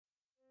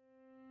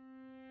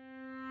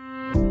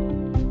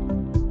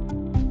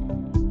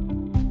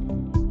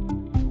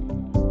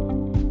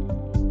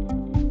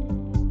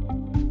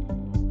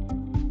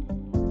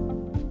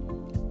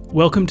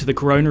Welcome to the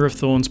Corona of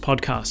Thorns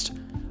podcast.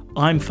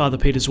 I'm Father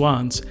Peter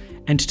Zwans,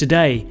 and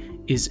today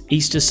is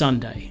Easter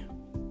Sunday.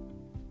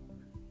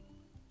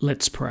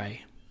 Let's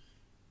pray.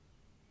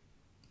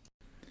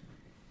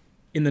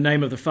 In the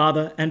name of the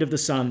Father, and of the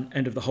Son,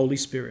 and of the Holy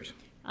Spirit.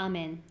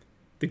 Amen.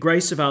 The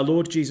grace of our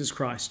Lord Jesus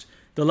Christ,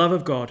 the love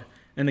of God,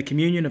 and the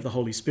communion of the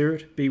Holy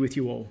Spirit be with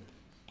you all.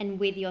 And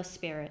with your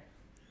spirit.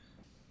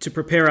 To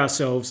prepare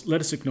ourselves, let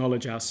us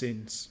acknowledge our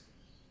sins.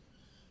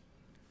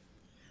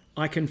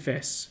 I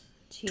confess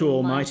to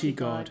Almighty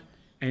God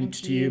and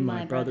to you,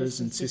 my brothers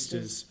and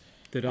sisters,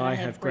 that I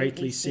have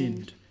greatly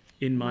sinned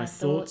in my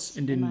thoughts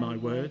and in my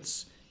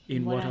words,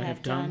 in what I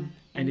have done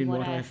and in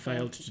what I have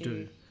failed to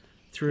do,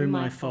 through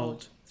my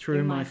most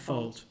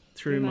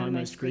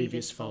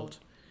grievous fault.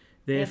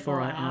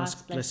 Therefore I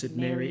ask Blessed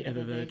Mary,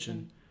 ever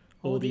Virgin,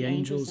 all the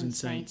angels and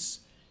saints,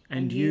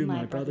 and you,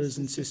 my brothers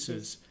and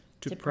sisters,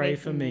 to pray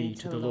for me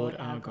to the Lord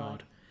our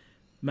God.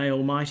 May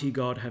Almighty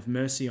God have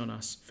mercy on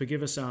us,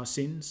 forgive us our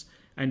sins,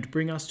 and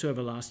bring us to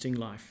everlasting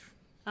life.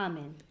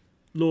 Amen.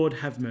 Lord,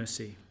 have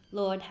mercy.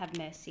 Lord, have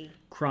mercy.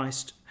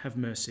 Christ, have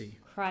mercy.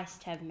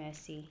 Christ, have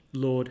mercy.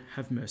 Lord,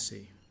 have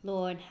mercy.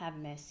 Lord, have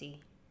mercy.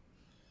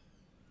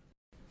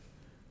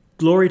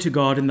 Glory to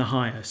God in the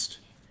highest,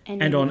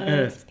 and on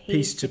earth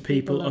peace to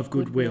people of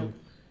good will.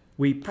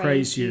 We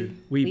praise you,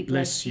 we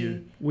bless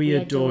you, we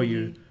adore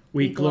you,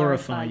 we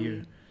glorify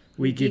you.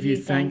 We give you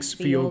thanks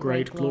for your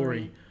great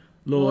glory,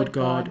 Lord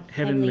God,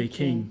 heavenly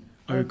King,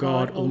 O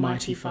God,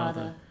 almighty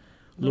Father,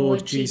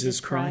 Lord Jesus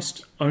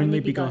Christ, only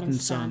begotten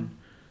Son,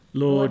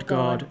 Lord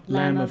God,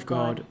 Lamb of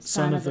God,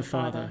 Son of the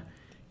Father,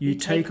 you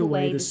take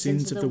away the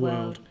sins of the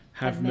world,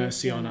 have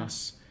mercy on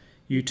us.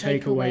 You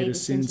take away the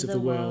sins of the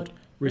world,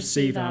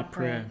 receive our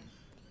prayer.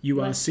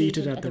 You are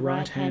seated at the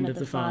right hand of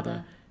the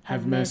Father,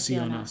 have mercy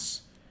on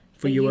us.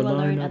 For you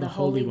alone are the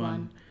Holy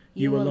One,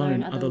 you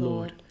alone are the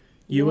Lord,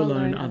 you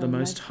alone are the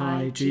Most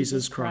High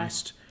Jesus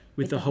Christ,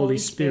 with the Holy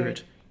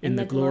Spirit, in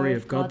the glory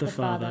of God the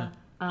Father.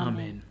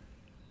 Amen.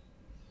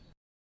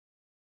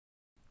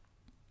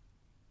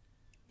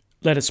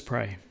 Let us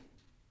pray.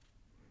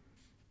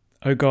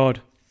 O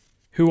God,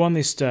 who on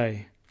this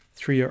day,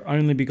 through your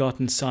only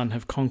begotten Son,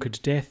 have conquered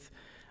death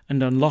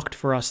and unlocked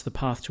for us the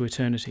path to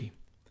eternity,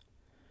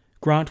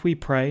 grant, we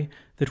pray,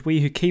 that we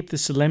who keep the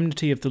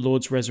solemnity of the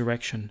Lord's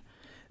resurrection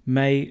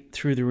may,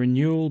 through the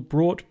renewal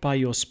brought by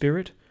your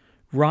Spirit,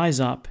 rise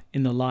up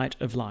in the light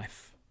of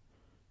life.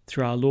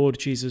 Through our Lord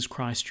Jesus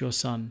Christ, your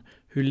Son,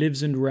 who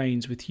lives and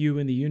reigns with you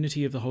in the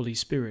unity of the Holy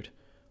Spirit,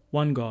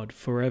 one God,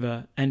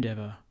 forever and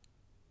ever.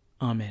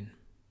 Amen.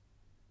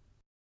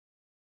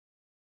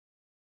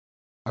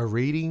 A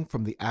reading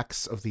from the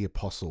Acts of the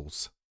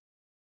Apostles.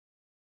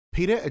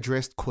 Peter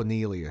addressed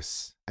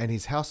Cornelius and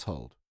his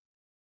household.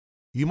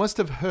 You must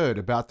have heard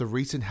about the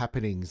recent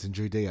happenings in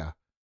Judea,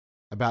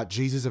 about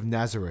Jesus of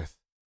Nazareth,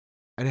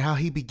 and how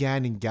he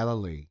began in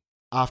Galilee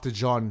after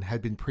John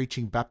had been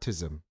preaching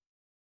baptism.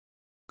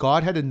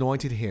 God had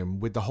anointed him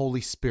with the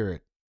Holy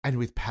Spirit and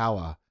with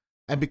power,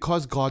 and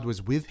because God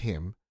was with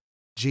him,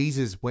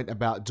 Jesus went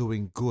about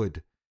doing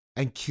good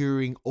and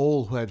curing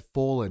all who had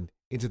fallen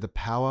into the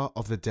power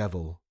of the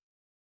devil.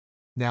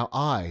 Now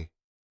I,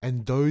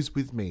 and those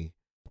with me,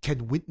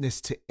 can witness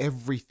to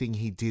everything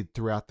he did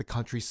throughout the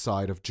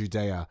countryside of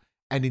Judea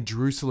and in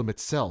Jerusalem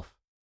itself,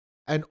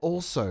 and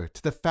also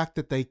to the fact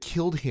that they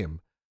killed him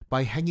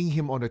by hanging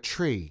him on a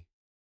tree.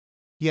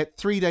 Yet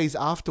 3 days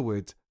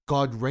afterwards,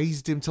 God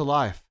raised him to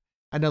life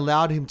and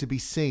allowed him to be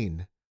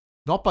seen,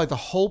 not by the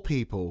whole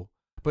people,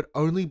 but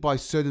only by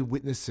certain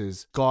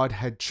witnesses God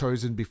had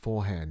chosen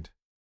beforehand.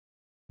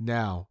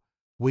 Now,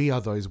 we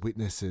are those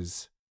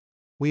witnesses.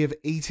 We have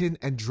eaten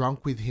and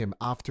drunk with him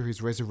after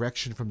his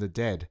resurrection from the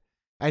dead,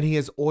 and he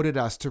has ordered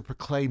us to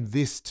proclaim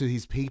this to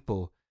his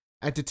people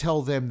and to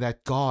tell them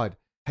that God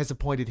has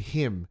appointed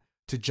him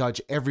to judge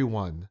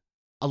everyone,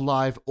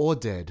 alive or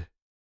dead.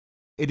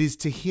 It is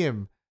to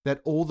him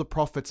that all the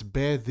prophets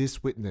bear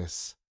this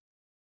witness,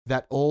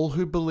 that all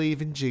who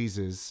believe in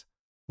Jesus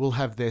will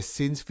have their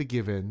sins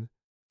forgiven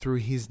through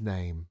his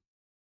name.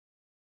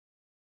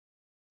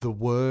 The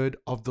word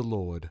of the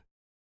Lord.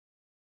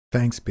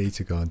 Thanks be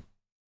to God.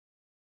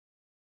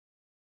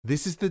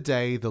 This is the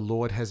day the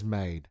Lord has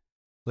made.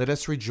 Let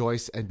us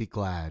rejoice and be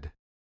glad.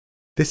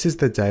 This is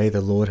the day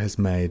the Lord has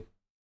made.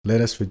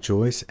 Let us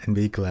rejoice and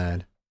be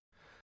glad.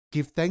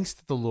 Give thanks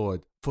to the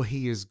Lord, for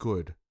he is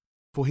good,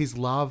 for his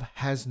love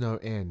has no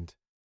end.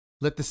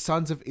 Let the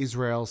sons of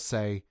Israel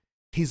say,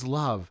 his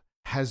love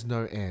has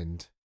no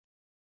end.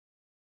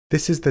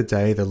 This is the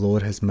day the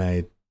Lord has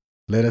made.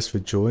 Let us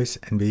rejoice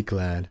and be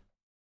glad.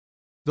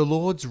 The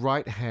Lord's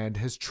right hand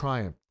has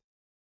triumphed.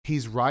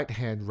 His right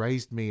hand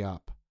raised me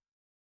up.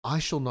 I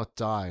shall not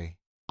die.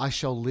 I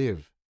shall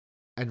live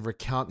and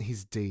recount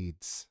his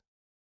deeds.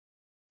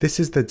 This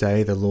is the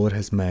day the Lord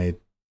has made.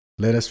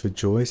 Let us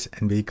rejoice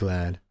and be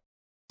glad.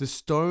 The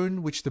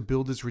stone which the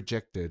builders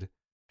rejected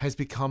has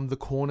become the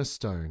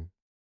cornerstone.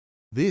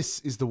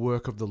 This is the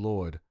work of the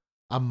Lord,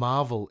 a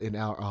marvel in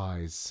our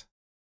eyes.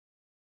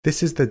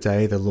 This is the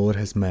day the Lord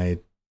has made.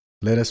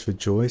 Let us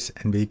rejoice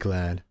and be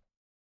glad.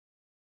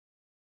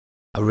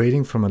 A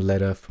reading from a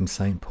letter from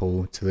St.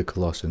 Paul to the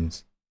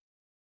Colossians.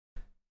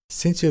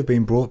 Since you have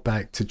been brought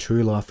back to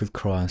true life with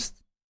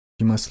Christ,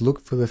 you must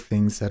look for the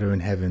things that are in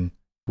heaven,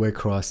 where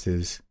Christ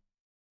is,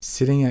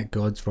 sitting at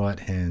God's right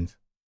hand.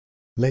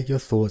 Let your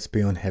thoughts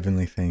be on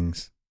heavenly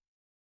things,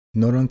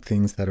 not on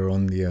things that are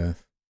on the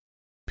earth,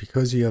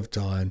 because you have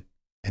died,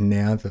 and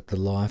now that the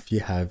life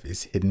you have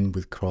is hidden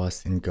with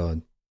Christ in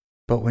God.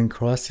 But when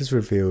Christ is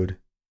revealed,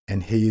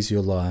 and He is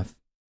your life,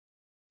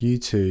 you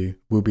too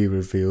will be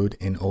revealed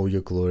in all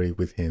your glory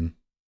with Him.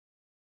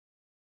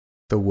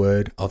 The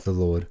Word of the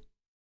Lord.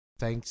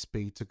 Thanks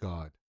be to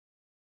God.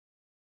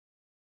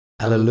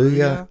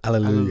 Alleluia,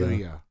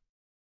 alleluia.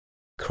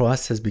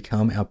 Christ has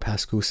become our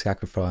paschal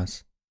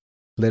sacrifice.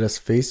 Let us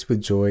feast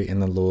with joy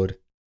in the Lord.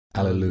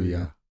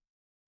 Alleluia.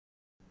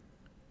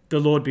 The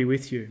Lord be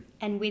with you.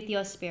 And with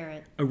your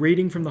spirit. A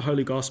reading from the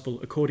Holy Gospel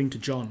according to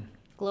John.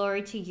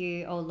 Glory to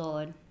you, O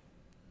Lord.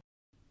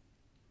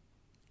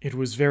 It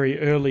was very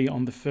early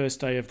on the first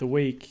day of the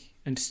week,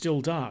 and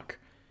still dark,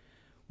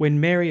 when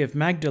Mary of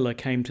Magdala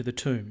came to the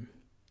tomb.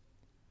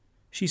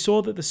 She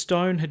saw that the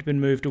stone had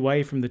been moved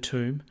away from the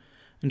tomb,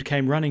 and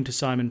came running to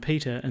Simon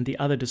Peter and the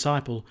other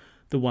disciple,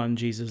 the one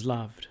Jesus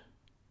loved.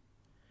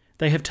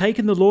 "They have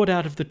taken the Lord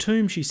out of the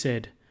tomb," she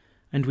said,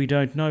 "and we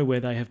don't know where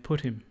they have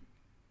put him."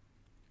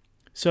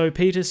 So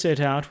Peter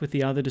set out with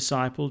the other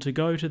disciple to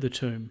go to the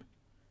tomb.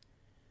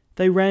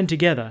 They ran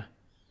together,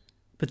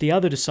 but the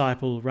other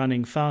disciple,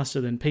 running faster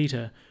than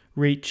Peter,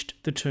 reached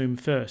the tomb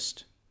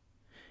first.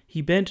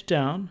 He bent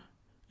down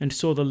and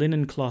saw the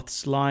linen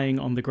cloths lying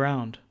on the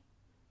ground,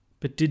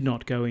 but did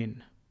not go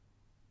in.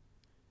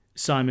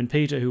 Simon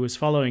Peter, who was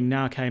following,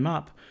 now came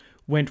up,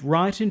 went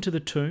right into the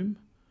tomb,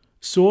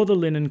 saw the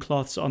linen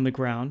cloths on the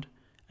ground,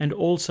 and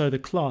also the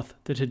cloth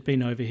that had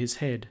been over his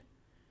head.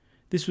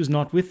 This was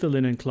not with the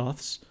linen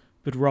cloths,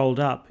 but rolled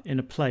up in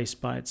a place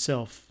by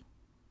itself.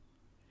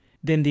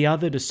 Then the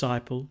other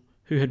disciple,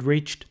 who had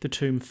reached the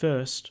tomb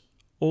first,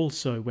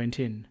 also went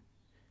in.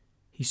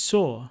 He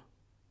saw,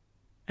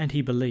 and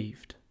he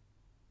believed.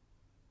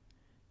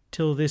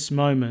 Till this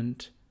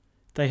moment,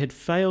 they had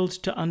failed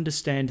to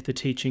understand the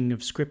teaching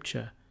of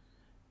Scripture,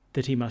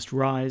 that he must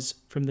rise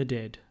from the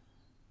dead.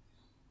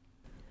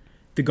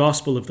 The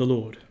Gospel of the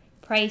Lord.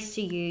 Praise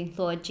to you,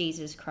 Lord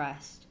Jesus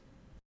Christ.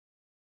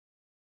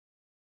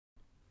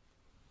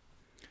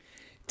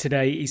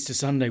 Today, Easter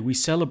Sunday, we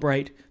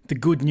celebrate the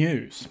good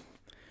news.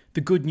 The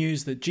good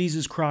news that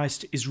Jesus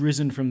Christ is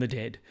risen from the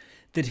dead,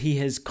 that he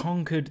has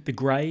conquered the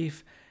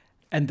grave,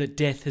 and that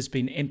death has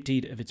been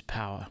emptied of its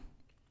power.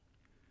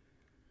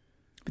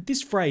 But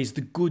this phrase,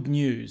 the good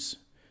news,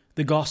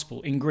 the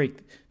gospel, in Greek,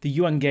 the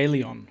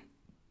euangelion,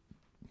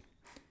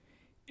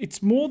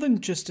 it's more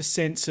than just a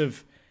sense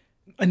of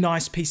a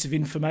nice piece of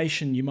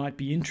information you might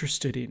be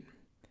interested in.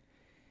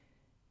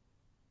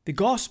 The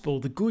gospel,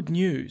 the good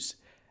news,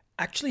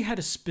 actually had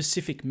a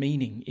specific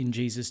meaning in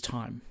Jesus'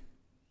 time.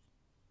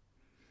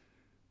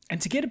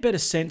 And to get a better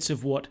sense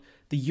of what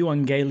the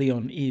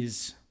euangelion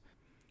is,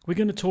 we're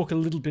going to talk a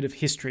little bit of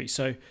history,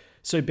 so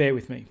bear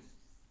with me.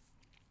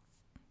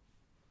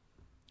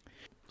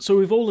 So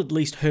we've all at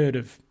least heard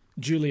of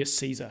Julius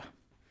Caesar.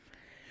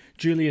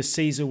 Julius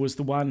Caesar was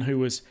the one who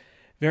was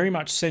very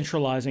much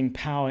centralizing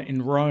power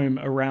in Rome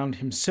around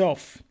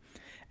himself.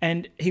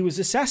 And he was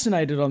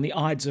assassinated on the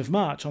Ides of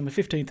March, on the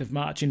 15th of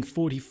March in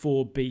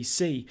 44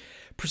 BC,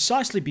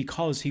 precisely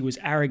because he was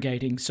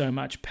arrogating so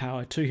much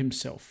power to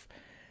himself.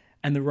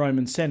 And the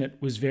Roman Senate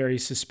was very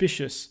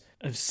suspicious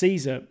of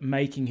Caesar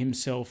making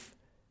himself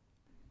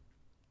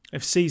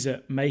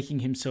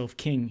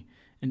king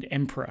and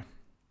emperor.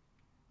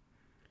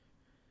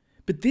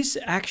 But the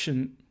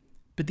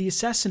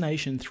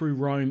assassination threw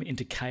Rome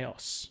into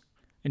chaos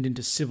and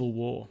into civil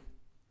war.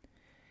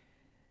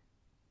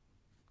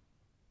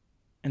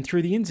 And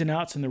through the ins and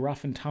outs and the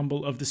rough and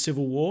tumble of the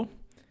civil war,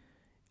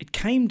 it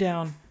came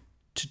down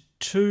to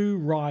two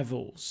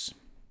rivals.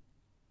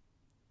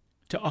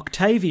 To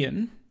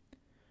Octavian,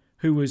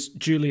 who was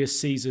Julius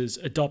Caesar's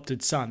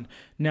adopted son.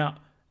 Now,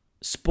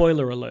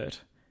 spoiler alert,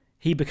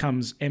 he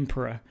becomes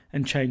emperor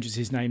and changes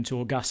his name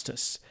to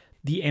Augustus,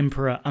 the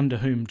emperor under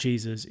whom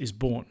Jesus is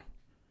born.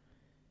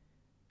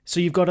 So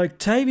you've got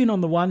Octavian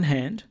on the one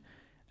hand,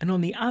 and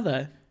on the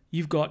other,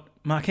 you've got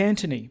Mark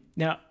Antony.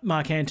 Now,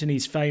 Mark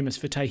Antony's famous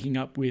for taking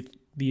up with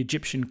the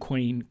Egyptian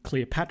queen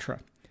Cleopatra.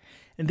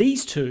 And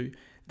these two,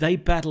 they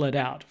battle it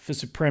out for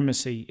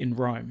supremacy in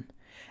Rome.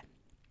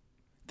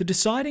 The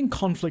deciding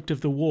conflict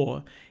of the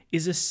war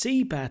is a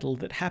sea battle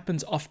that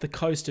happens off the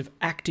coast of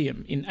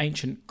Actium in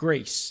ancient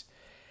Greece.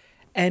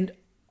 And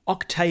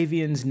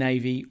Octavian's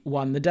navy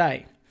won the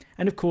day.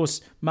 And of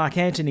course, Mark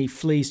Antony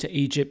flees to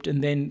Egypt,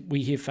 and then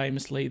we hear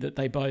famously that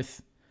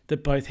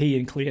both he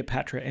and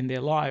Cleopatra end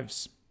their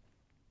lives.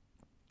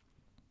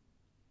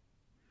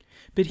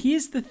 But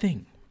here's the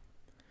thing.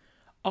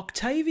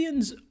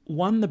 Octavian's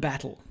won the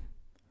battle.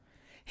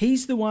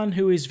 He's the one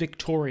who is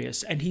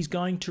victorious, and he's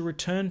going to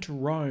return to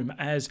Rome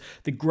as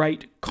the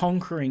great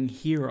conquering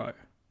hero.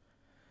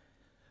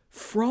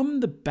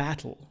 From the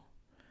battle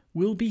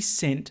will be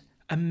sent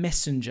a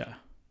messenger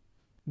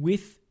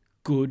with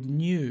good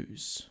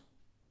news,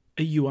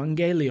 a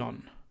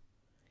euangelion.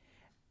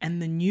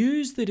 And the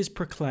news that is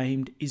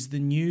proclaimed is the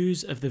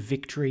news of the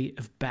victory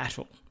of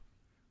battle.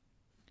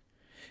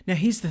 Now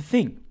here's the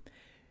thing.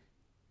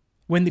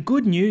 When the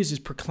good news is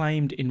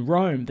proclaimed in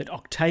Rome that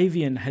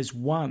Octavian has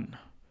won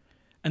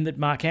and that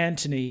Mark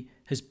Antony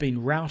has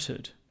been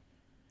routed,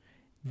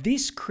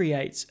 this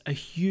creates a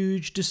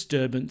huge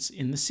disturbance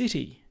in the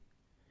city.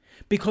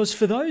 Because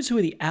for those who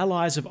are the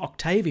allies of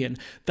Octavian,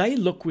 they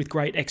look with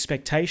great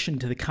expectation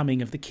to the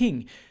coming of the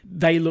king.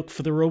 They look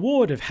for the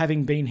reward of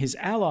having been his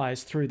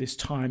allies through this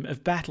time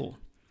of battle.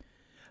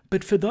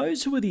 But for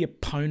those who are the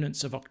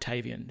opponents of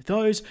Octavian,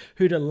 those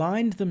who'd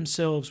aligned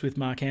themselves with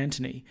Mark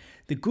Antony,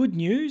 the good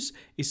news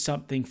is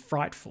something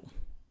frightful.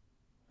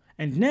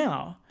 And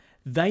now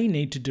they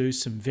need to do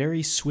some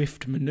very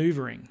swift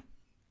manoeuvring.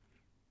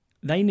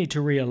 They need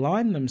to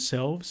realign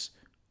themselves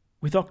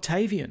with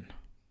Octavian.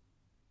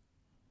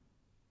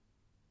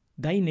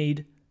 They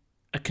need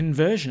a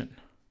conversion.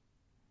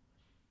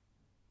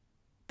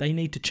 They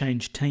need to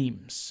change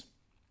teams.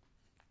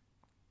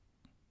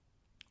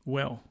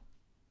 Well,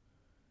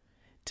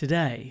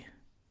 today,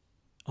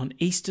 on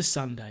Easter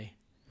Sunday,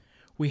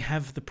 we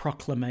have the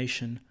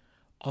proclamation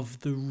of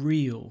the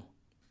real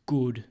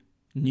good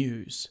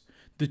news,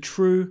 the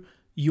true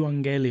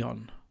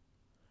euangelion,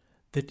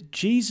 that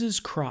Jesus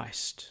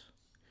Christ,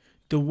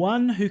 the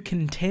one who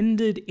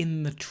contended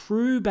in the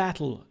true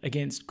battle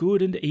against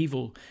good and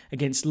evil,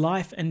 against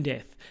life and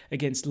death,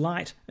 against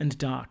light and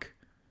dark,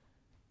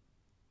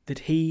 that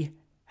he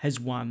has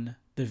won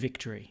the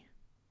victory.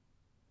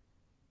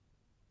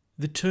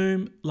 The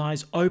tomb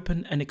lies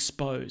open and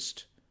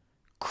exposed,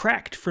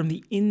 cracked from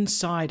the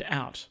inside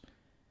out.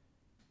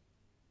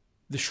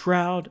 The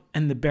shroud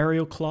and the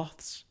burial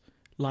cloths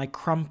lie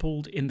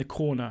crumpled in the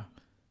corner,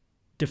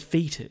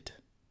 defeated.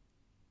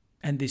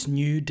 And this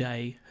new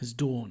day has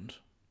dawned.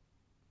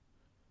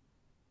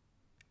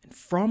 And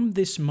from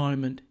this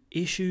moment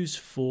issues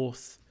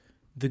forth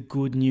the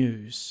good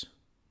news.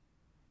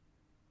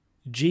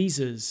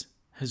 Jesus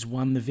has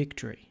won the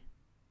victory,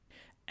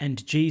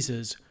 and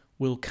Jesus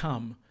will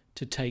come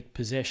to take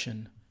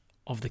possession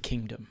of the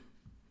kingdom.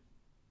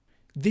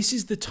 This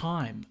is the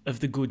time of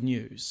the good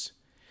news.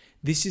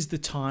 This is the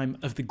time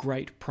of the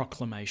great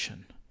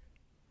proclamation.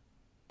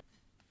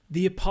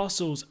 The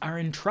apostles are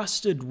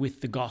entrusted with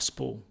the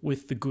gospel,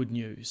 with the good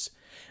news,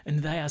 and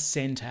they are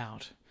sent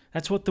out.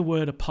 That's what the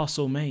word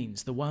apostle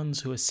means, the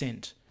ones who are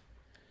sent.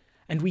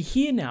 And we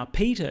hear now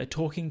Peter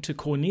talking to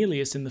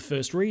Cornelius in the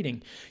first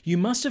reading. You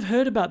must have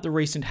heard about the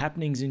recent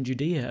happenings in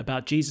Judea,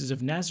 about Jesus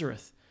of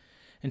Nazareth,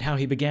 and how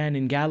he began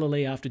in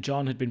Galilee after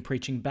John had been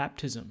preaching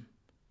baptism.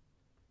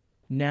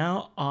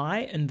 Now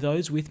I and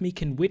those with me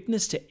can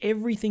witness to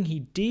everything he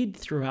did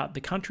throughout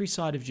the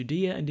countryside of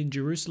Judea and in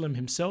Jerusalem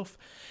himself,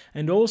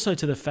 and also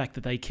to the fact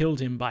that they killed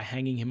him by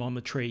hanging him on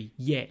the tree.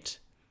 Yet,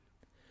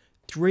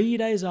 3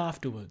 days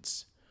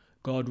afterwards,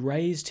 God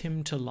raised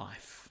him to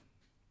life.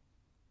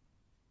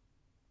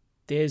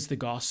 There's the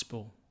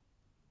gospel.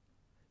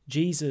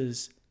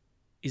 Jesus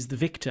is the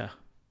victor.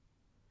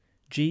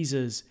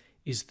 Jesus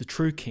is the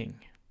true king.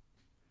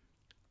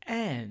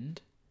 And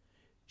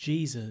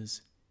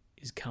Jesus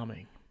is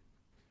coming.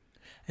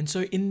 And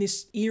so in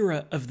this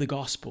era of the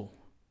gospel,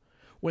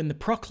 when the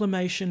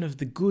proclamation of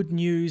the good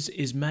news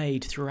is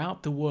made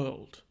throughout the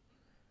world,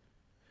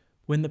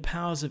 when the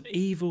powers of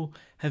evil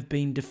have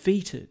been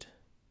defeated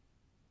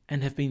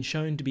and have been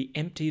shown to be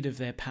emptied of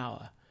their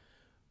power,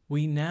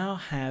 we now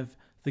have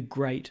the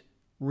great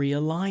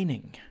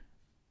realigning,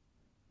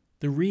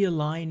 the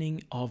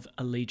realigning of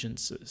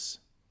allegiances.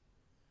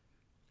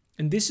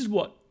 And this is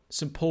what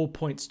St. Paul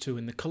points to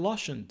in the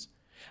Colossians.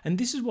 And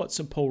this is what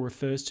St. Paul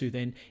refers to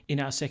then in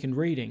our second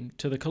reading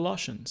to the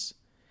Colossians.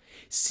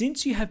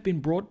 Since you have been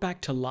brought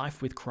back to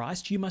life with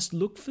Christ, you must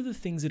look for the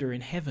things that are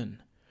in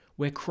heaven,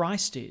 where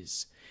Christ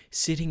is,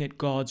 sitting at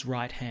God's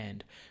right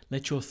hand.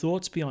 Let your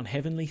thoughts be on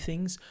heavenly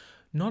things,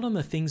 not on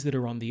the things that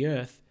are on the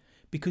earth,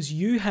 because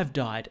you have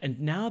died, and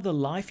now the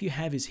life you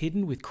have is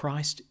hidden with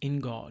Christ in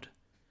God.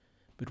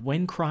 But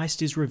when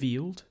Christ is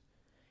revealed,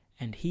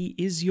 and he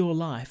is your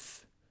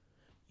life,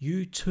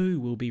 you too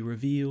will be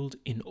revealed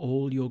in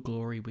all your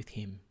glory with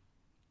him.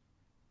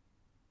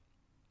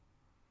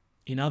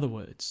 In other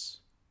words,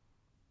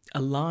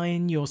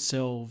 align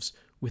yourselves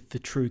with the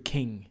true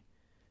King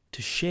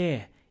to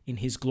share in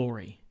his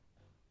glory.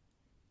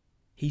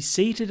 He's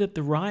seated at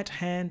the right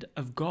hand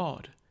of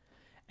God,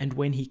 and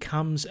when he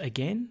comes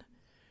again,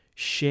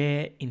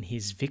 share in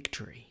his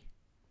victory.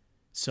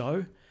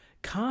 So,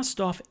 cast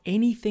off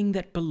anything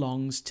that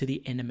belongs to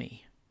the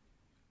enemy.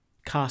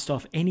 Cast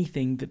off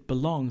anything that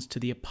belongs to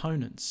the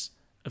opponents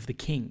of the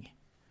king.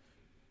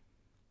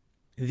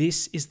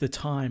 This is the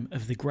time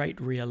of the great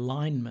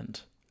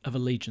realignment of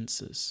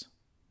allegiances.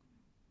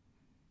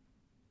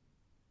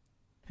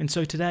 And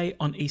so today,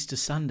 on Easter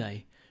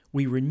Sunday,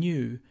 we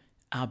renew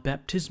our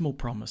baptismal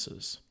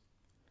promises.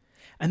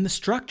 And the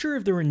structure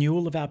of the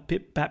renewal of our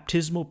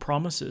baptismal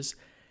promises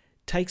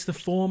takes the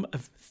form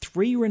of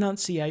 3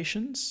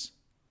 renunciations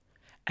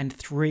and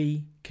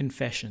 3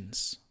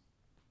 confessions.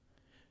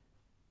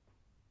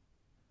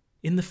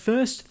 In the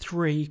first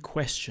three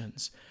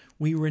questions,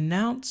 we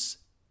renounce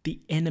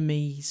the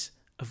enemies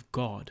of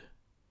God.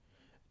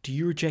 Do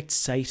you reject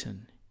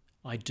Satan?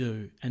 I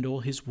do. And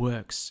all his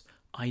works?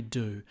 I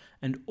do.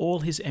 And all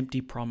his empty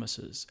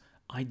promises?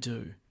 I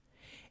do.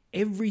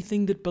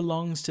 Everything that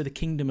belongs to the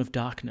kingdom of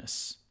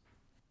darkness,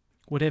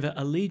 whatever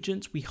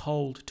allegiance we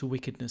hold to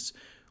wickedness,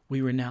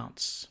 we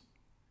renounce.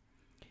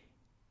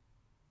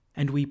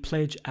 And we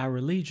pledge our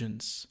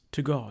allegiance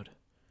to God.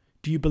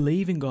 Do you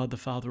believe in God the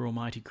Father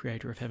Almighty,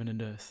 creator of heaven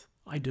and earth?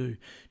 I do.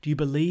 Do you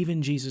believe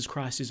in Jesus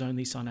Christ, his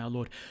only Son, our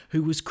Lord,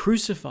 who was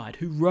crucified,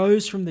 who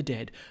rose from the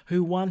dead,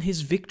 who won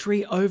his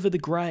victory over the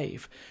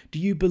grave? Do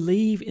you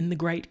believe in the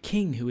great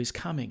King who is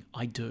coming?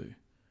 I do.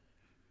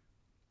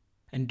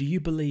 And do you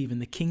believe in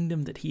the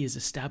kingdom that he is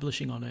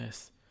establishing on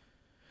earth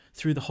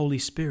through the Holy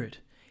Spirit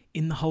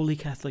in the Holy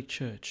Catholic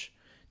Church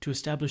to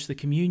establish the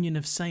communion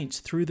of saints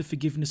through the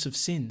forgiveness of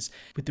sins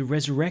with the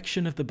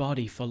resurrection of the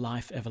body for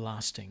life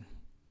everlasting?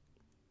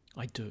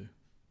 I do.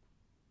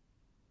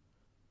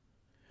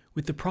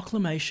 With the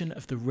proclamation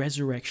of the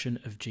resurrection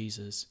of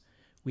Jesus,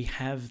 we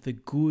have the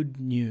good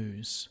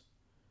news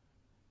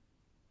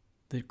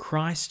that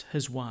Christ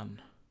has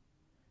won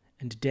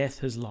and death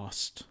has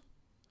lost,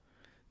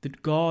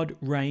 that God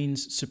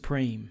reigns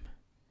supreme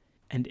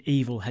and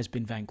evil has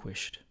been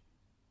vanquished.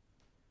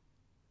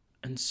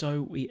 And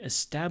so we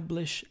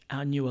establish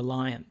our new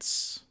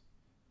alliance,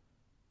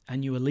 our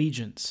new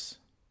allegiance,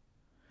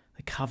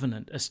 the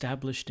covenant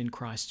established in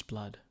Christ's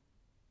blood.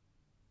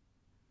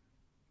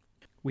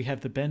 We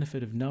have the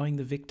benefit of knowing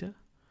the victor,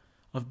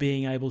 of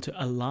being able to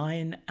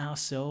align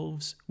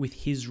ourselves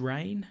with his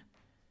reign,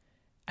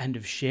 and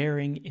of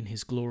sharing in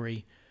his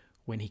glory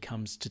when he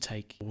comes to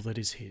take all that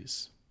is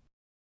his.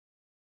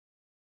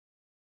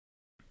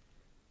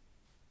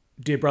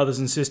 Dear brothers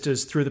and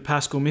sisters, through the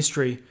Paschal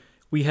Mystery,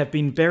 we have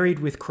been buried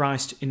with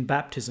Christ in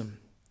baptism,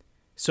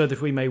 so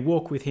that we may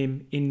walk with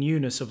him in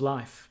newness of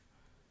life.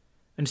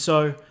 And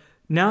so,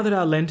 now that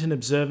our Lenten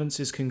observance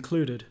is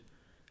concluded,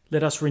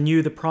 let us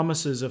renew the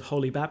promises of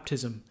holy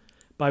baptism,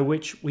 by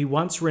which we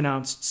once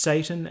renounced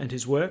Satan and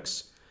his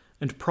works,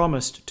 and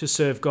promised to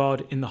serve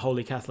God in the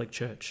Holy Catholic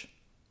Church.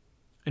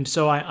 And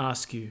so I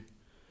ask you,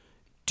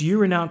 do you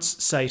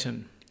renounce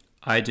Satan?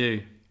 I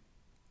do.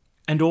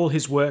 And all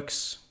his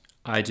works?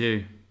 I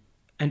do.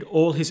 And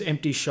all his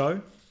empty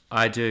show?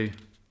 I do.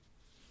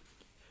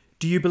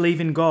 Do you believe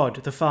in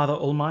God, the Father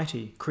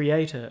Almighty,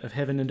 creator of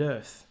heaven and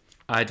earth?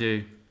 I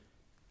do.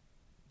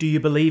 Do you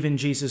believe in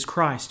Jesus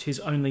Christ, his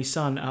only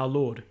Son, our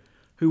Lord,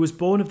 who was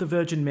born of the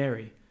Virgin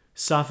Mary,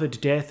 suffered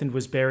death and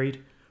was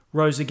buried,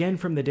 rose again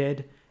from the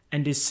dead,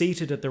 and is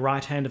seated at the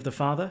right hand of the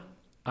Father?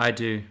 I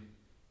do.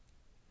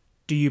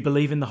 Do you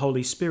believe in the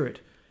Holy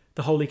Spirit,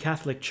 the Holy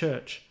Catholic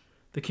Church,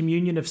 the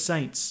communion of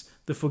saints,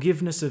 the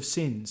forgiveness of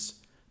sins,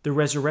 the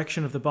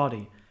resurrection of the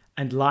body,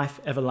 and life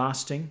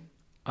everlasting?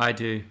 I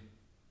do.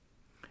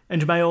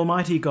 And may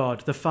Almighty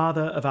God, the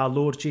Father of our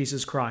Lord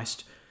Jesus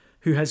Christ,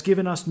 who has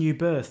given us new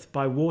birth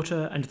by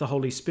water and the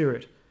Holy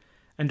Spirit,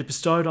 and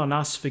bestowed on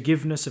us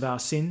forgiveness of our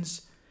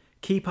sins,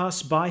 keep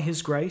us by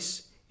his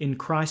grace in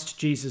Christ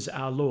Jesus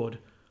our Lord,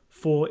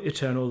 for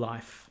eternal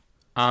life.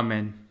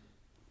 Amen.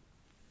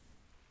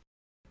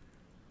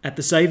 At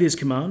the Saviour's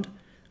command,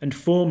 and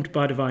formed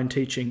by divine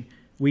teaching,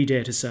 we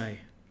dare to say,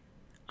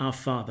 Our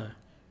Father,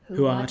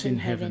 who art in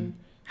heaven,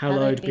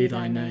 hallowed be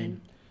thy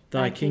name.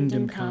 Thy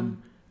kingdom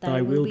come,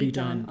 thy will be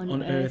done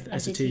on earth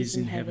as it is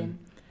in heaven.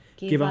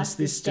 Give us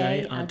this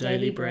day our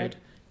daily bread,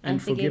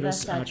 and forgive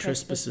us our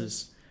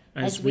trespasses,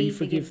 as we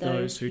forgive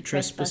those who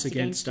trespass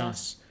against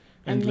us.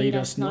 And lead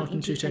us not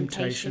into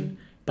temptation,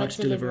 but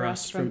deliver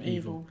us from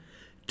evil.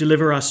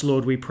 Deliver us,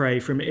 Lord, we pray,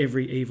 from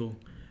every evil.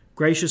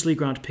 Graciously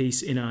grant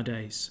peace in our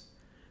days,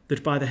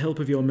 that by the help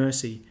of your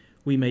mercy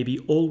we may be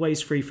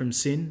always free from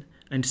sin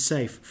and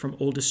safe from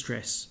all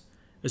distress,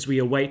 as we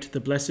await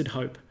the blessed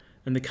hope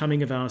and the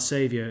coming of our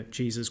Saviour,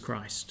 Jesus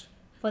Christ.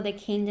 For the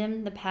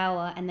kingdom, the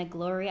power, and the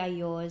glory are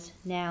yours,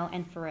 now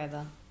and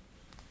forever.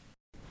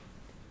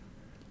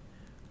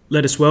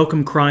 Let us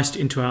welcome Christ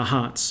into our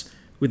hearts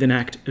with an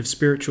act of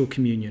spiritual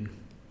communion.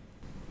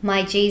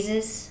 My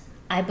Jesus,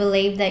 I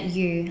believe that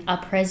you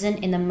are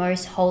present in the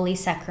most holy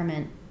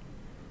sacrament.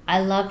 I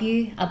love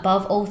you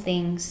above all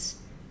things,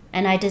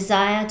 and I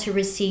desire to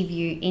receive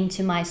you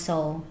into my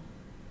soul.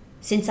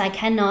 Since I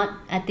cannot,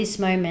 at this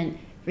moment,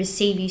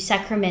 receive you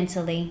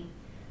sacramentally,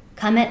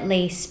 come at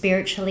least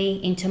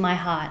spiritually into my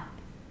heart.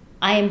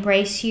 I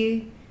embrace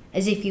you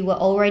as if you were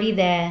already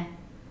there,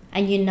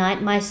 and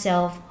unite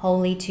myself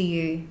wholly to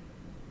you.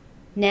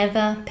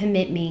 Never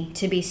permit me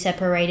to be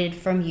separated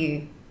from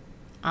you.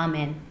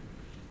 Amen.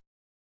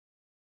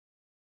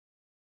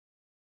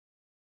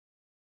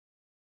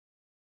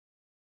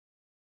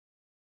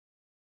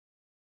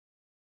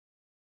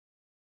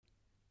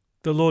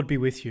 The Lord be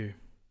with you.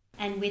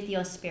 And with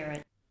your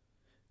spirit.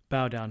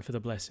 Bow down for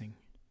the blessing.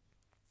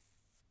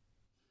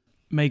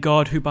 May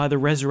God, who by the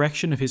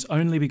resurrection of his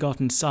only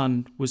begotten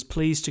Son was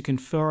pleased to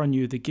confer on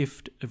you the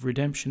gift of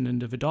redemption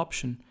and of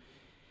adoption,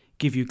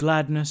 give you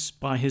gladness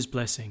by his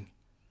blessing.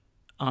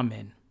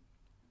 Amen.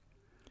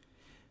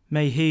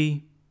 May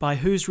he, by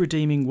whose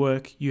redeeming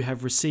work you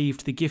have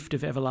received the gift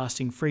of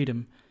everlasting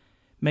freedom,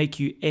 make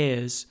you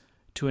heirs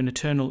to an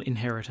eternal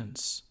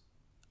inheritance.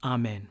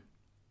 Amen.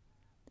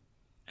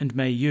 And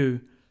may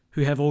you,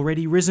 who have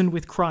already risen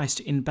with Christ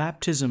in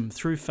baptism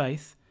through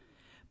faith,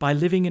 by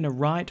living in a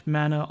right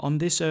manner on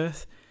this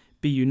earth,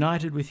 be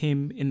united with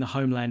him in the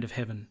homeland of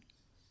heaven.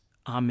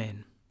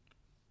 Amen.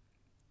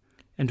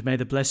 And may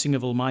the blessing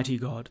of Almighty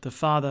God, the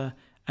Father,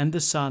 and the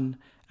Son,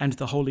 and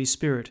the Holy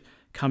Spirit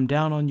come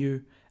down on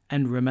you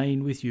and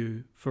remain with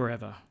you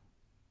forever.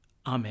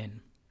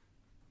 Amen.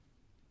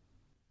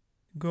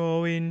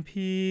 Go in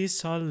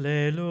peace,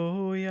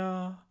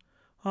 Alleluia,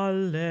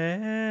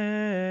 Alleluia.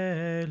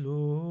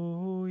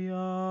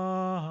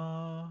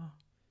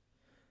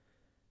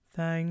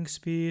 Thanks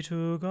be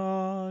to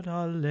God,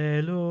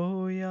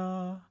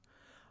 Alleluia,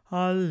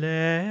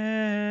 Alleluia.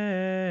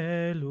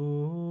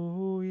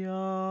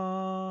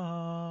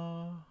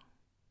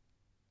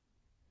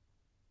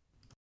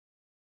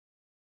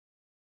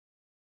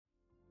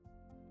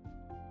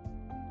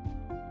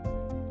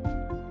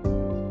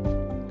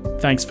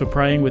 Thanks for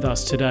praying with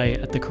us today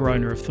at the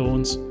Corona of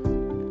Thorns.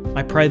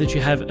 I pray that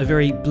you have a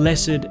very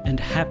blessed and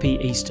happy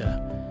Easter,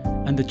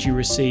 and that you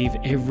receive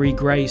every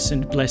grace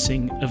and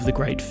blessing of the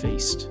great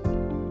feast.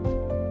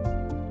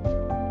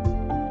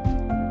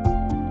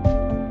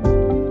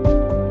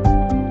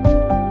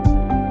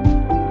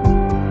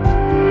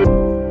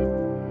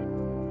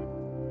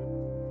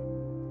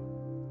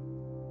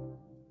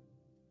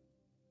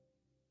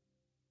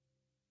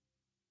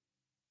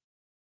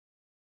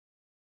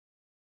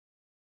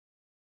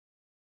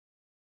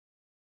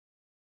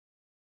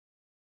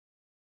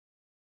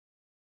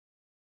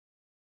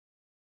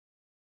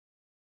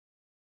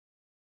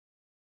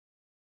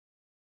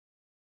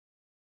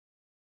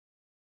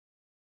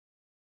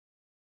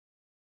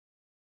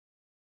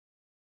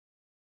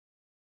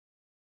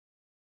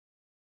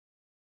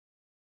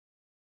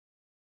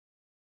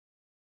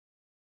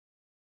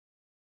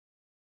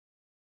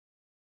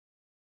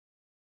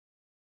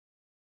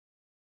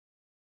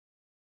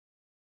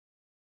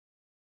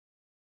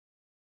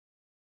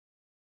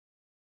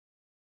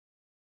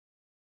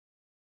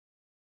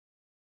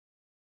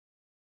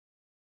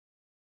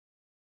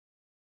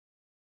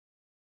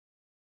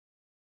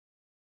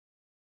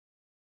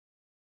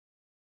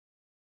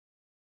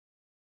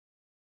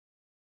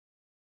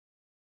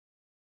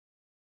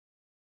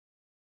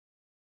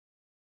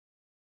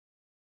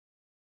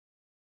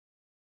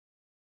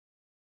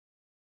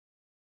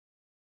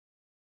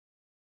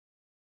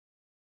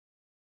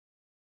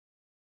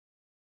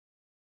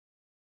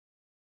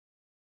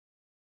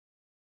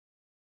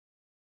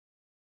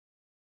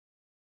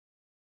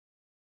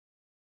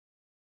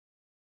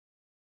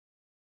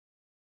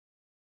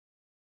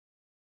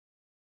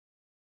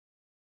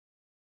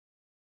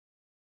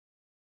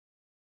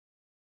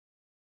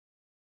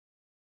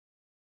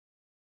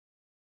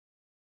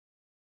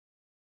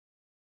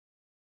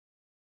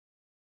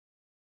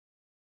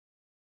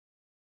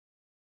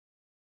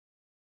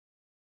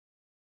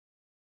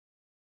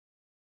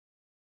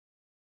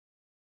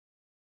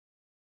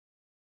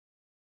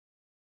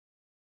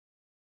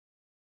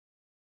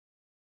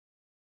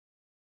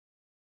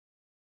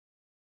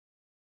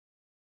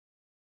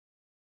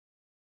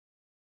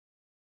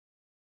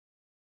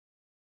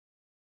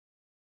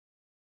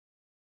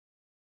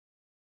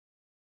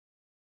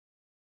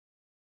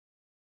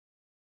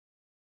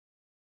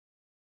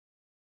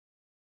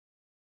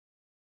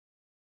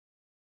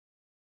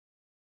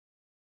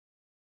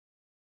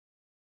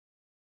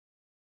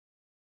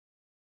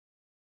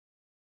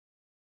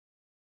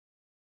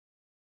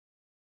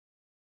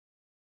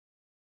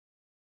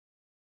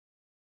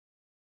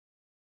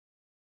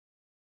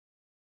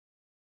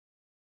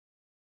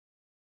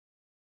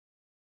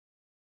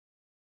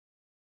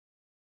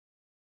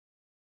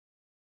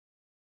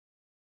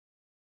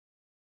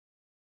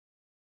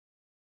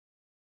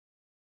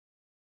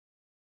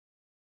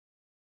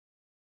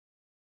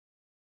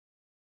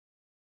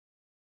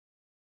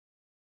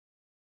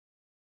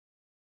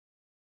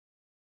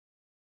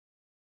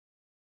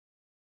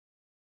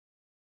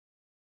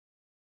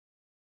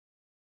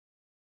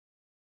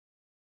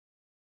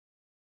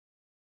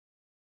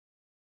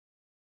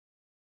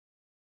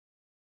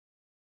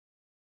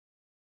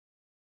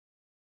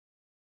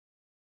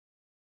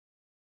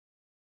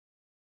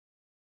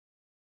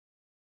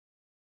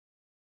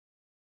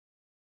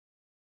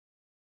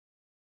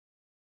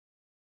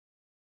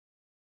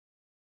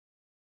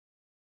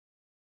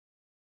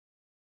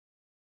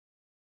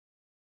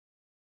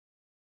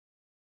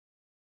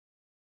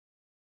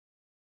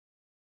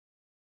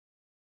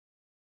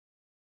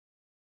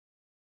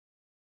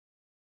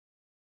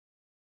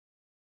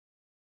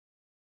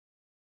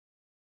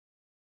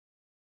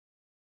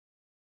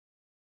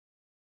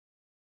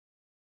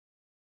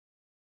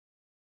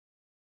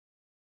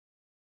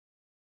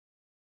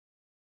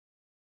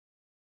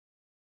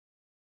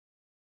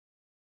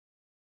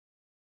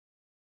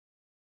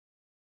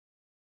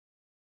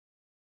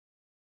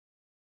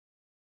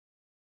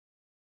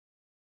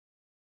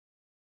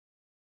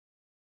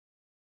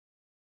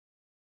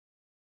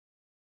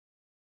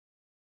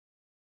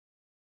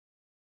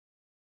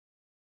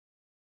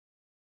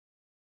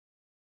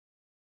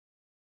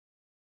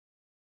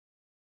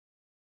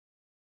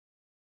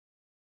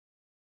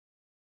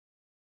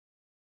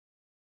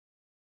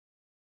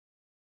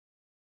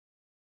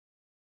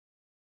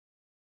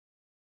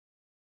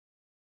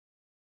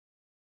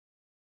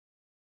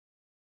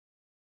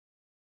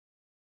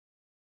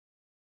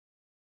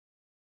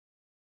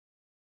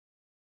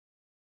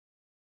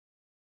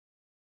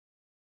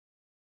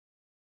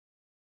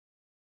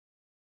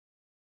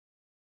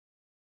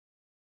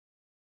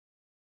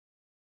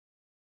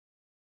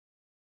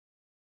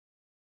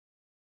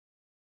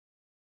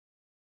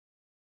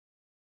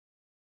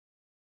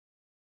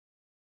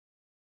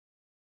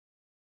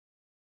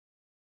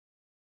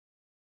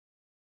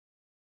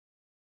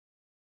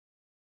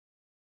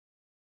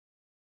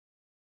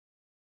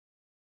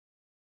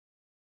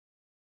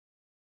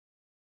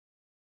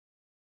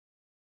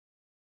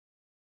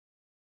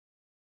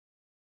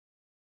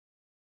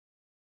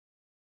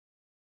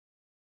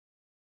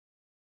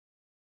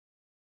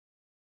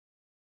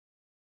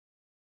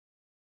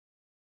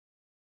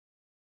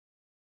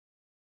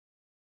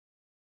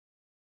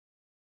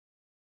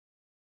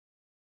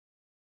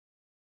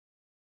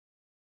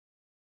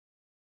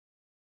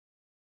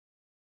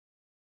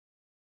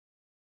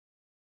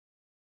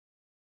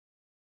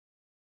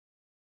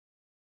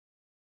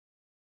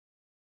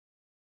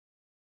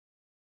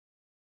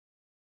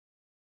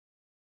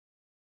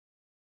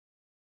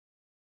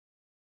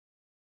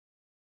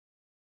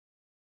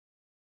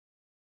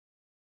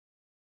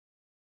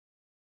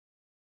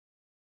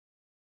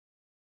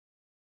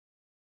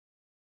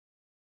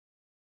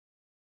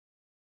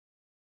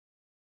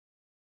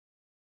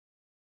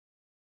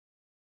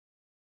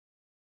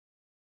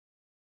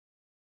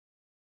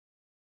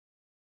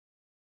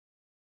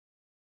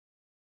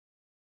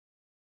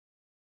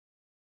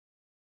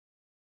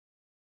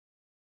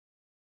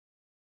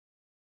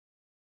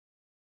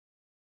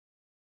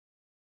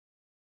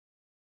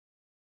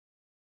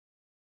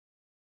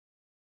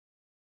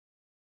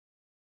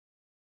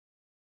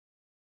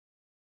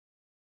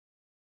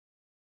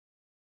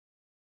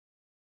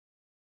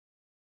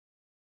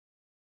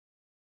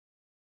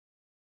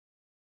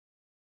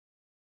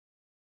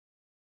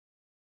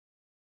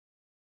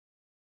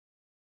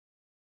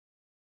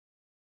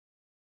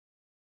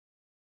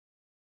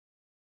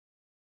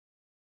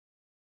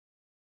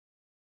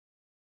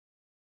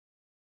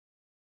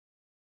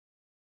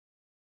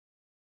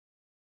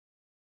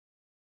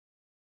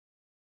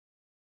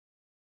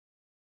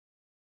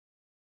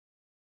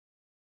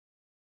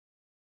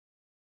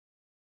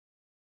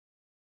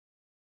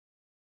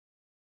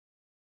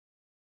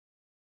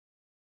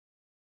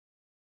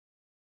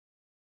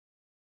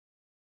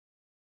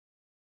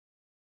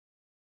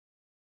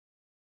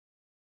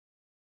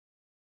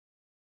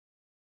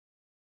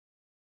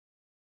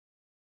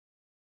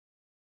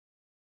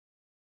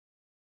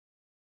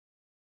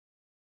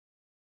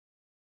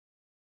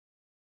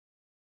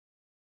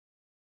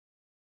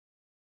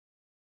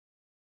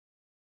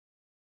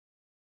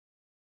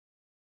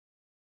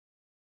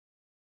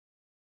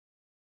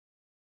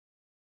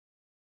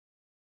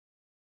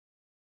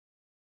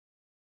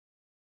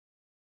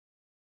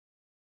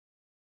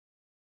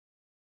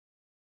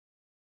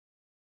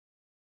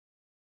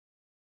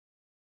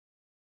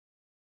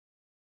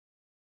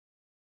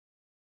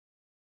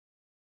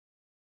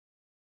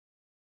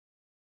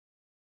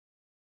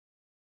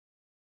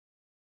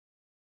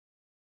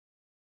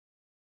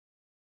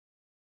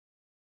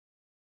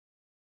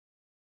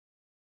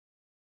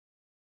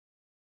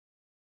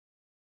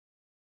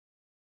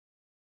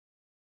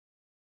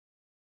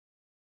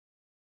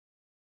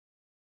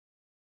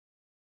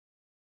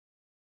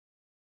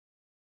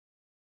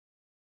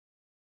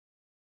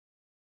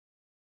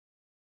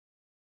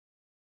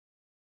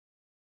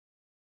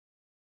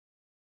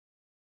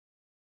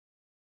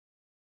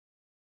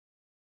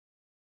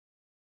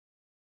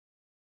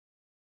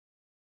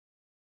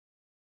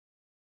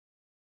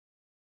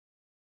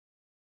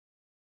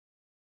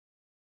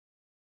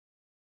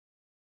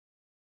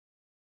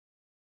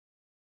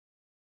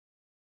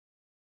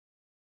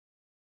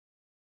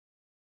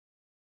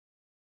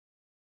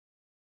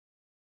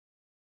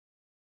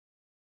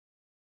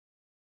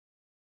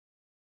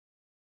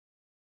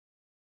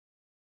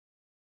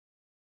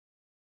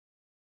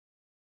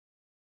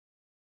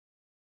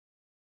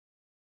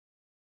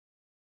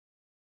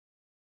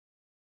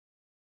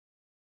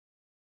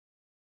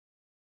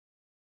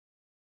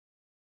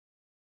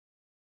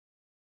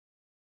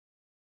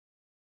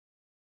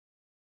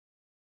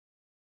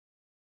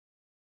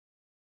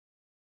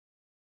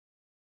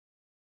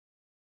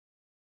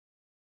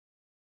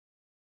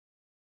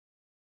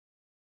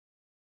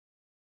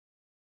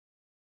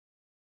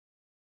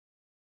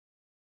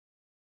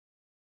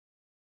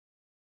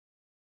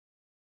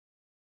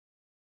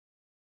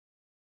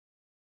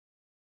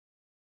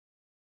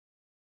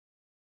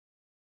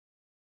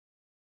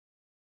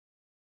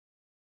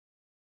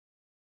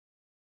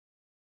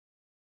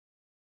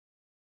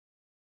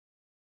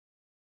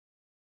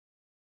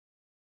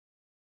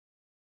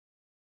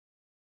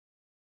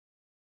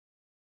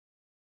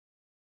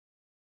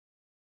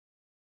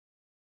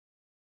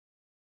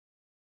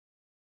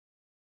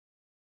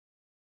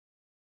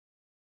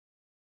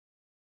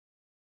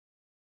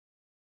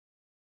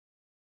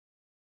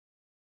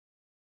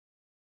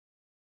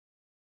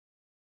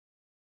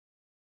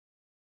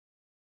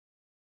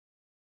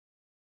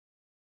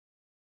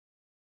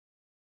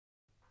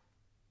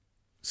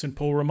 St.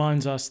 Paul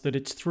reminds us that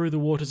it's through the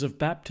waters of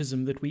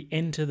baptism that we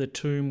enter the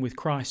tomb with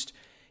Christ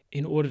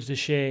in order to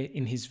share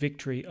in his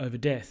victory over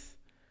death.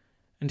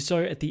 And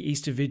so at the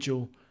Easter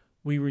Vigil,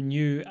 we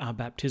renew our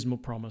baptismal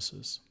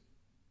promises.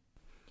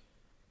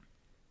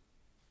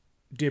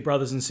 Dear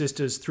brothers and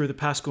sisters, through the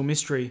Paschal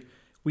Mystery,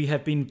 we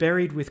have been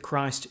buried with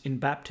Christ in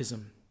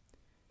baptism,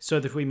 so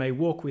that we may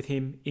walk with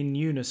him in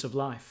newness of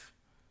life.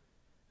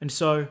 And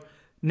so,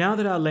 now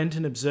that our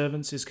Lenten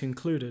observance is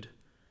concluded,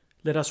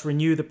 let us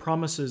renew the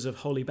promises of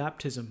Holy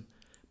Baptism,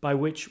 by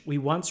which we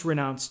once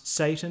renounced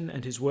Satan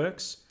and his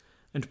works,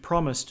 and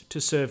promised to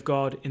serve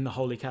God in the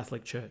Holy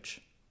Catholic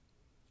Church.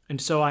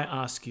 And so I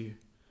ask you,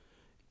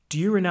 do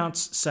you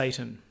renounce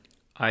Satan?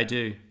 I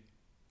do.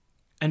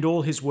 And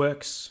all his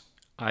works?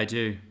 I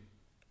do.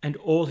 And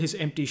all his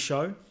empty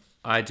show?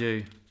 I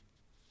do.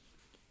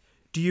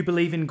 Do you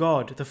believe in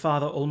God, the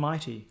Father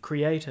Almighty,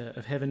 creator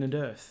of heaven and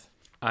earth?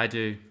 I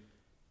do.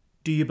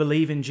 Do you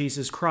believe in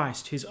Jesus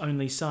Christ, his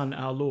only Son,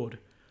 our Lord,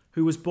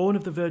 who was born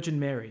of the Virgin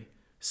Mary,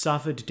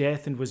 suffered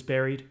death and was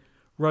buried,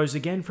 rose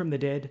again from the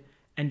dead,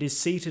 and is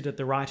seated at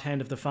the right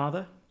hand of the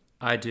Father?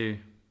 I do.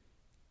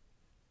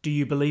 Do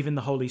you believe in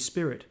the Holy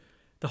Spirit,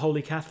 the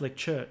Holy Catholic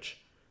Church,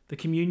 the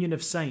communion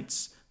of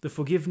saints, the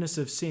forgiveness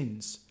of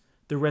sins,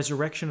 the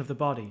resurrection of the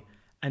body,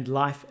 and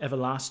life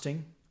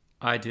everlasting?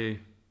 I do.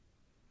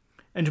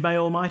 And may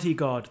Almighty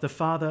God, the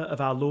Father of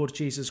our Lord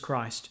Jesus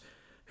Christ,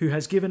 who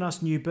has given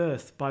us new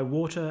birth by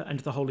water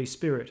and the Holy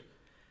Spirit,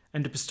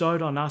 and bestowed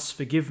on us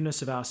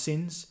forgiveness of our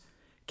sins,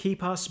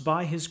 keep us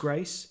by his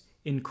grace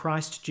in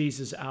Christ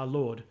Jesus our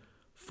Lord,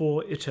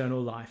 for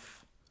eternal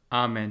life.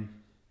 Amen.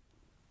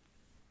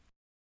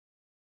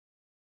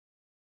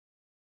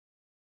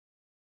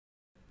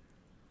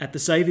 At the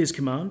Saviour's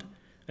command,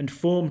 and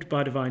formed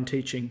by divine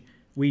teaching,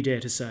 we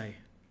dare to say,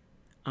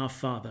 Our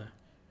Father,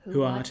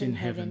 who art in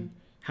heaven,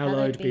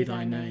 hallowed be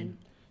thy name.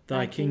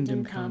 Thy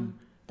kingdom come,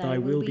 thy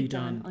will be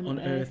done on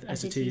earth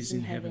as it is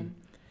in heaven.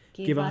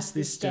 Give us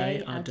this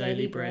day our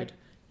daily bread,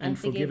 and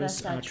forgive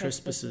us our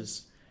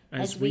trespasses,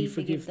 as we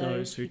forgive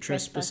those who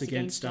trespass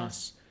against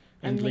us.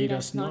 And lead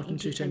us not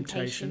into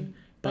temptation,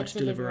 but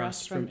deliver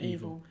us from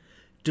evil.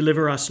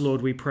 Deliver us,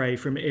 Lord, we pray,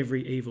 from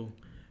every evil.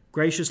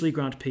 Graciously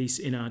grant peace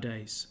in our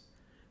days,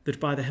 that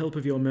by the help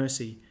of your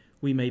mercy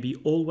we may be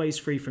always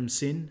free from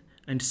sin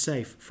and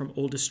safe from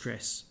all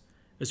distress,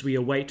 as we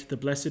await the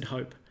blessed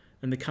hope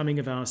and the coming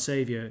of our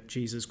Saviour,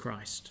 Jesus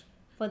Christ.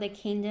 For the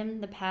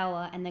kingdom, the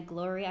power, and the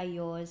glory are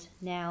yours,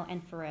 now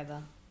and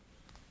forever.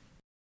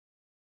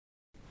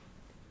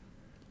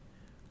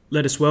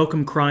 Let us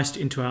welcome Christ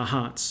into our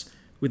hearts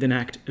with an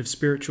act of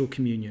spiritual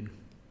communion.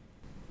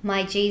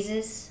 My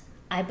Jesus,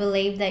 I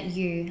believe that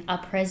you are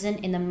present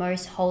in the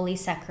most holy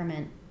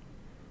sacrament.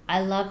 I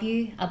love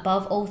you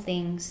above all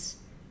things,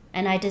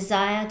 and I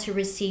desire to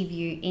receive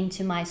you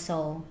into my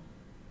soul.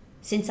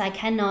 Since I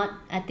cannot,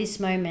 at this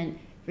moment,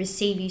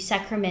 receive you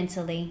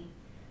sacramentally,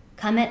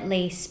 come at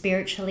least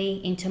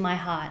spiritually into my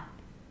heart.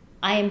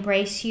 I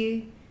embrace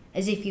you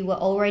as if you were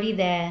already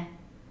there,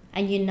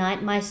 and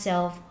unite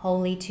myself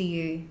wholly to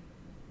you.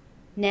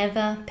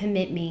 Never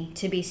permit me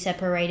to be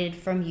separated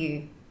from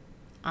you.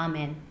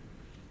 Amen.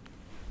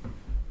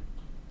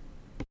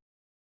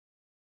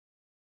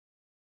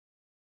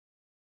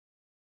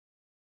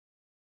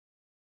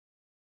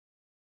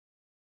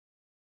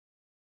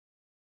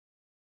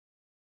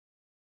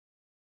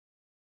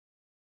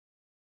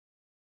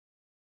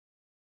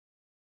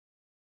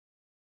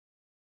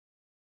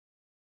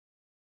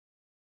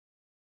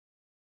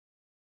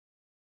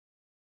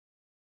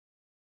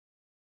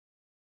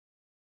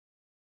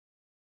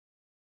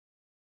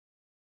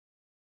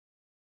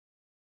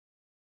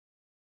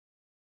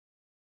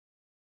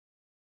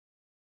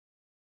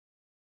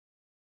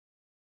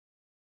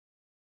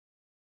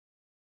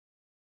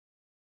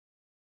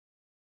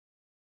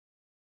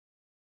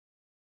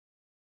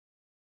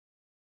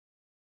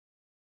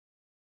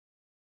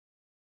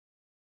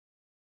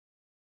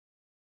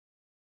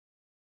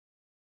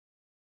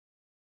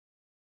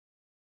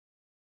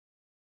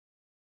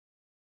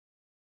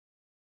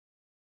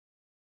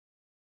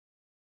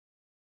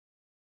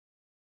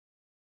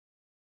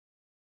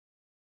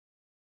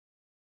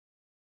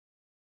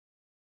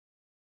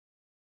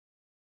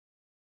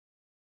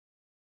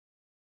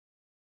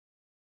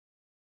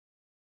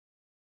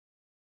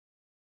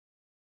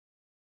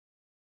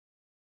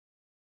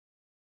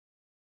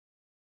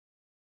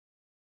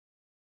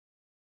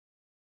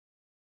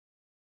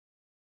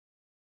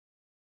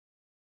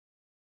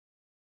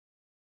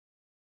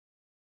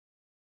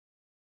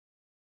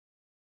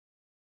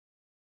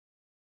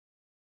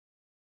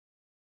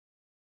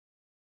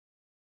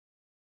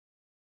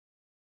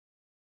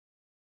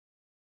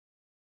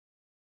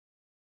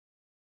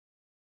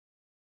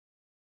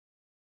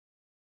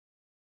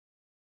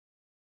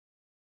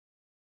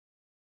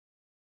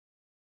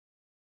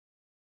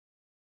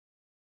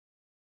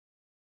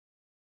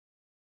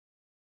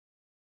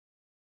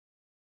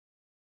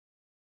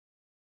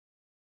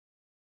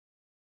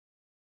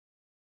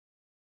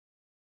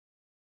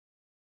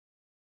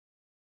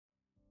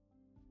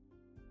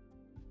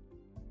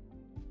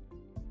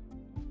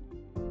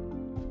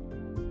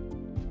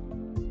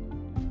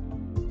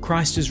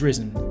 Christ is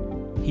risen.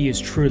 He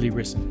is truly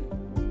risen.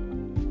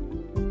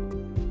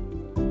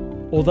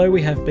 Although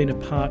we have been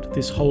apart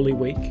this Holy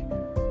Week,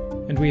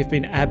 and we have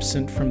been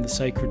absent from the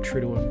sacred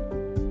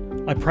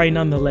Triduum, I pray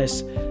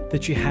nonetheless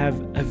that you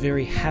have a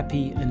very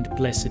happy and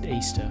blessed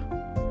Easter.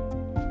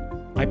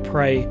 I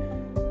pray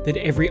that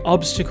every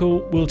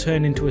obstacle will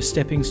turn into a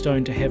stepping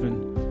stone to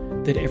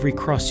heaven, that every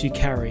cross you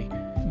carry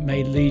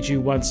may lead you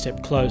one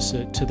step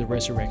closer to the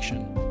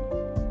resurrection.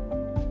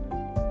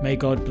 May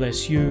God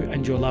bless you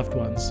and your loved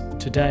ones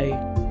today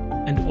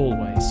and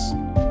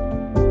always.